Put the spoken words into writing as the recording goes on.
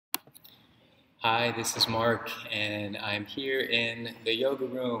Hi, this is Mark, and I'm here in the yoga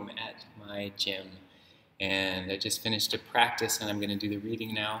room at my gym. And I just finished a practice, and I'm going to do the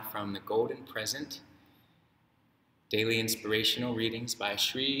reading now from The Golden Present, Daily Inspirational Readings by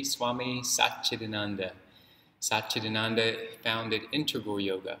Sri Swami Satchidananda. Satchidananda founded Integral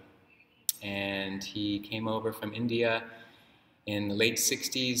Yoga, and he came over from India in the late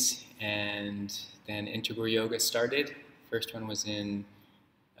 60s, and then Integral Yoga started. First one was in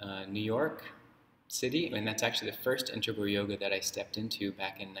New York City, and that's actually the first integral yoga that I stepped into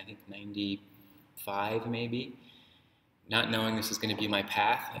back in, I think, 95 maybe, not knowing this was going to be my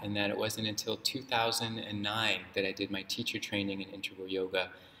path, and that it wasn't until 2009 that I did my teacher training in integral yoga,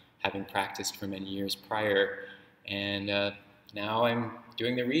 having practiced for many years prior. And now I'm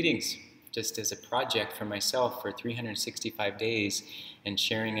doing the readings just as a project for myself for 365 days and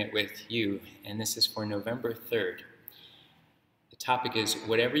sharing it with you. And this is for November 3rd. The topic is,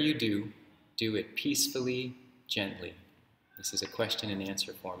 whatever you do, do it peacefully, gently. This is a question and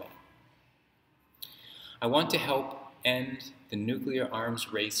answer format. I want to help end the nuclear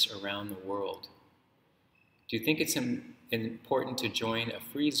arms race around the world. Do you think it's important to join a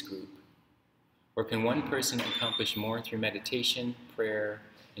freeze group? Or can one person accomplish more through meditation, prayer,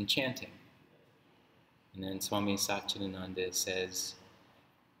 and chanting? And then Swami Satchidananda says,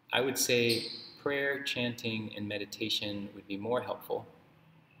 I would say prayer, chanting, and meditation would be more helpful.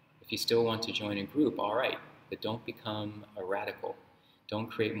 If you still want to join a group, all right, but don't become a radical.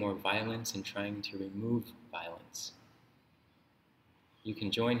 Don't create more violence in trying to remove violence. You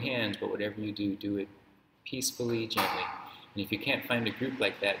can join hands, but whatever you do, do it peacefully, gently. And if you can't find a group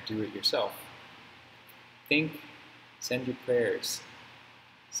like that, do it yourself. Think, send your prayers.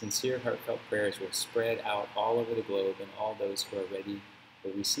 Sincere, heartfelt prayers will spread out all over the globe, and all those who are ready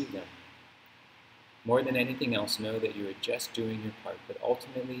will receive them. More than anything else, know that you are just doing your part, but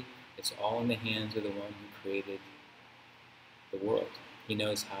ultimately, it's all in the hands of the one who created the world. He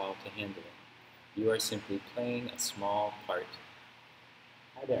knows how to handle it. You are simply playing a small part.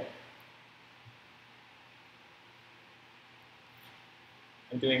 Hi there.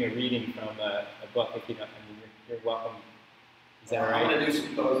 I'm doing a reading from a book. If you don't, you're welcome. Is that all right? I'm going to do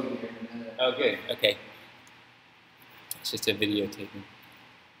some posing here in a minute. Oh, good. Okay. It's just a videotaping.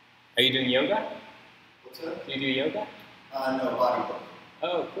 Are you doing yoga? What's that? Do you do yoga? No, bodybuilding.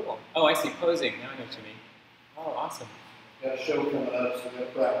 Oh, cool. Oh, I see. Posing. Now I know what you mean. Oh, awesome. Got a show coming up, so we got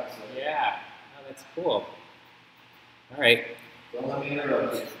to practice it. Yeah. Oh, that's cool. All right. Don't let me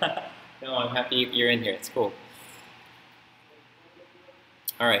interrupt you. No, I'm happy you're in here. It's cool.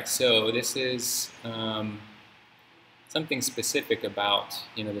 All right. So this is something specific about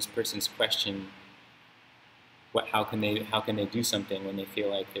this person's question. How can they do something when they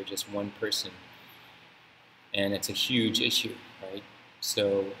feel like they're just one person? And it's a huge issue, right?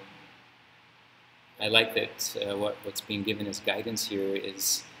 So I like that what's being given as guidance here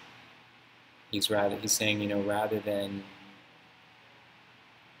is he's saying, rather than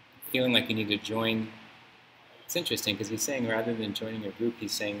feeling like you need to join, it's interesting because he's saying rather than joining a group,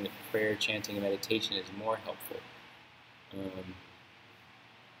 he's saying that prayer, chanting, and meditation is more helpful.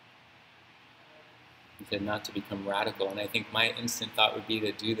 He said not to become radical, and I think my instant thought would be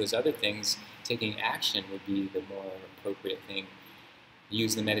to do those other things. Taking action would be the more appropriate thing.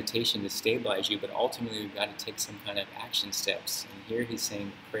 Use the meditation to stabilize you, but ultimately we've got to take some kind of action steps. And here he's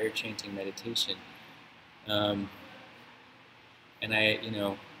saying prayer, chanting, meditation. And I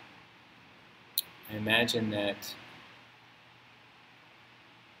imagine that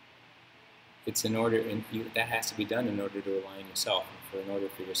it's in order, and that has to be done in order to align yourself, in order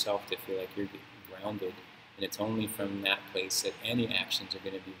for yourself to feel like you're grounded. And it's only from that place that any actions are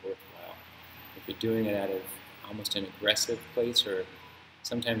going to be worthwhile. If you're doing it out of almost an aggressive place, or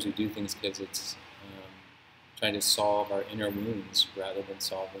sometimes we do things because it's trying to solve our inner wounds rather than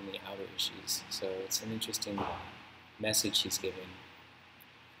solving the outer issues. So it's an interesting message he's giving.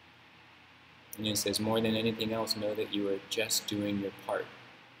 And he says, more than anything else, know that you are just doing your part.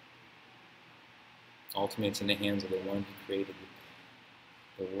 Ultimately, it's in the hands of the one who created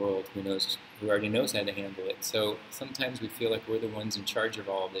the world, who already knows how to handle it. So sometimes we feel like we're the ones in charge of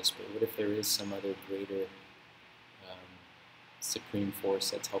all of this, but what if there is some other greater supreme force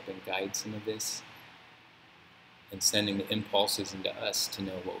that's helping guide some of this and sending the impulses into us to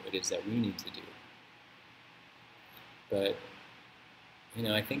know what it is that we need to do. But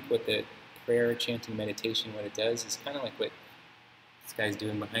I think what the prayer, chanting, meditation, what it does is kind of like what this guy's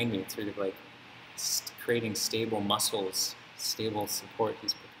doing behind me. It's sort of like creating stable muscles, stable support.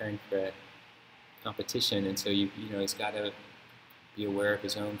 He's preparing for a competition, and so he's got to be aware of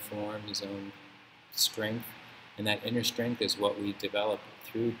his own form, his own strength, And that inner strength is what we develop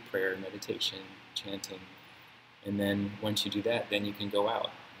through prayer, meditation, chanting. And then once you do that, then you can go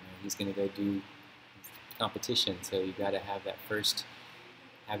out. He's going to go do competition, so you got to have that first,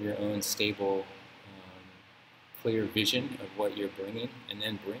 have your own stable, clear vision of what you're bringing, and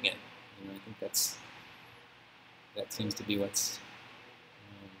then bring it. I think that seems to be what's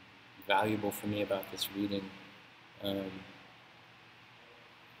valuable for me about this reading. And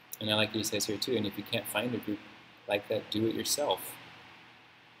I like what he says here too, and if you can't find a group like that, do it yourself.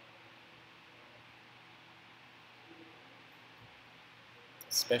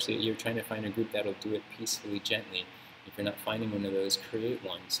 Especially if you're trying to find a group that'll do it peacefully, gently. If you're not finding one of those, create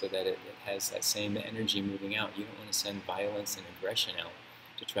one so that it has that same energy moving out. You don't want to send violence and aggression out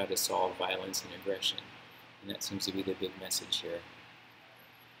to try to solve violence and aggression. And that seems to be the big message here.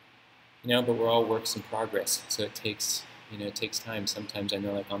 But we're all works in progress, so it takes time. Sometimes I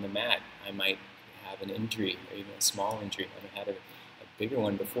know, like on the mat, I might have an injury, or even a small injury. I've had a bigger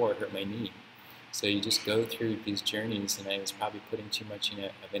one before. It hurt my knee. So you just go through these journeys, and I was probably putting too much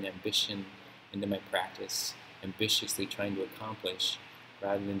of an ambition into my practice, ambitiously trying to accomplish,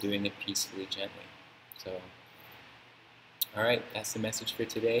 rather than doing it peacefully, gently. So, all right, that's the message for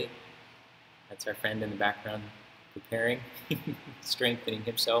today. That's our friend in the background preparing, strengthening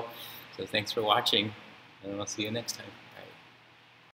himself. So thanks for watching, and I'll see you next time.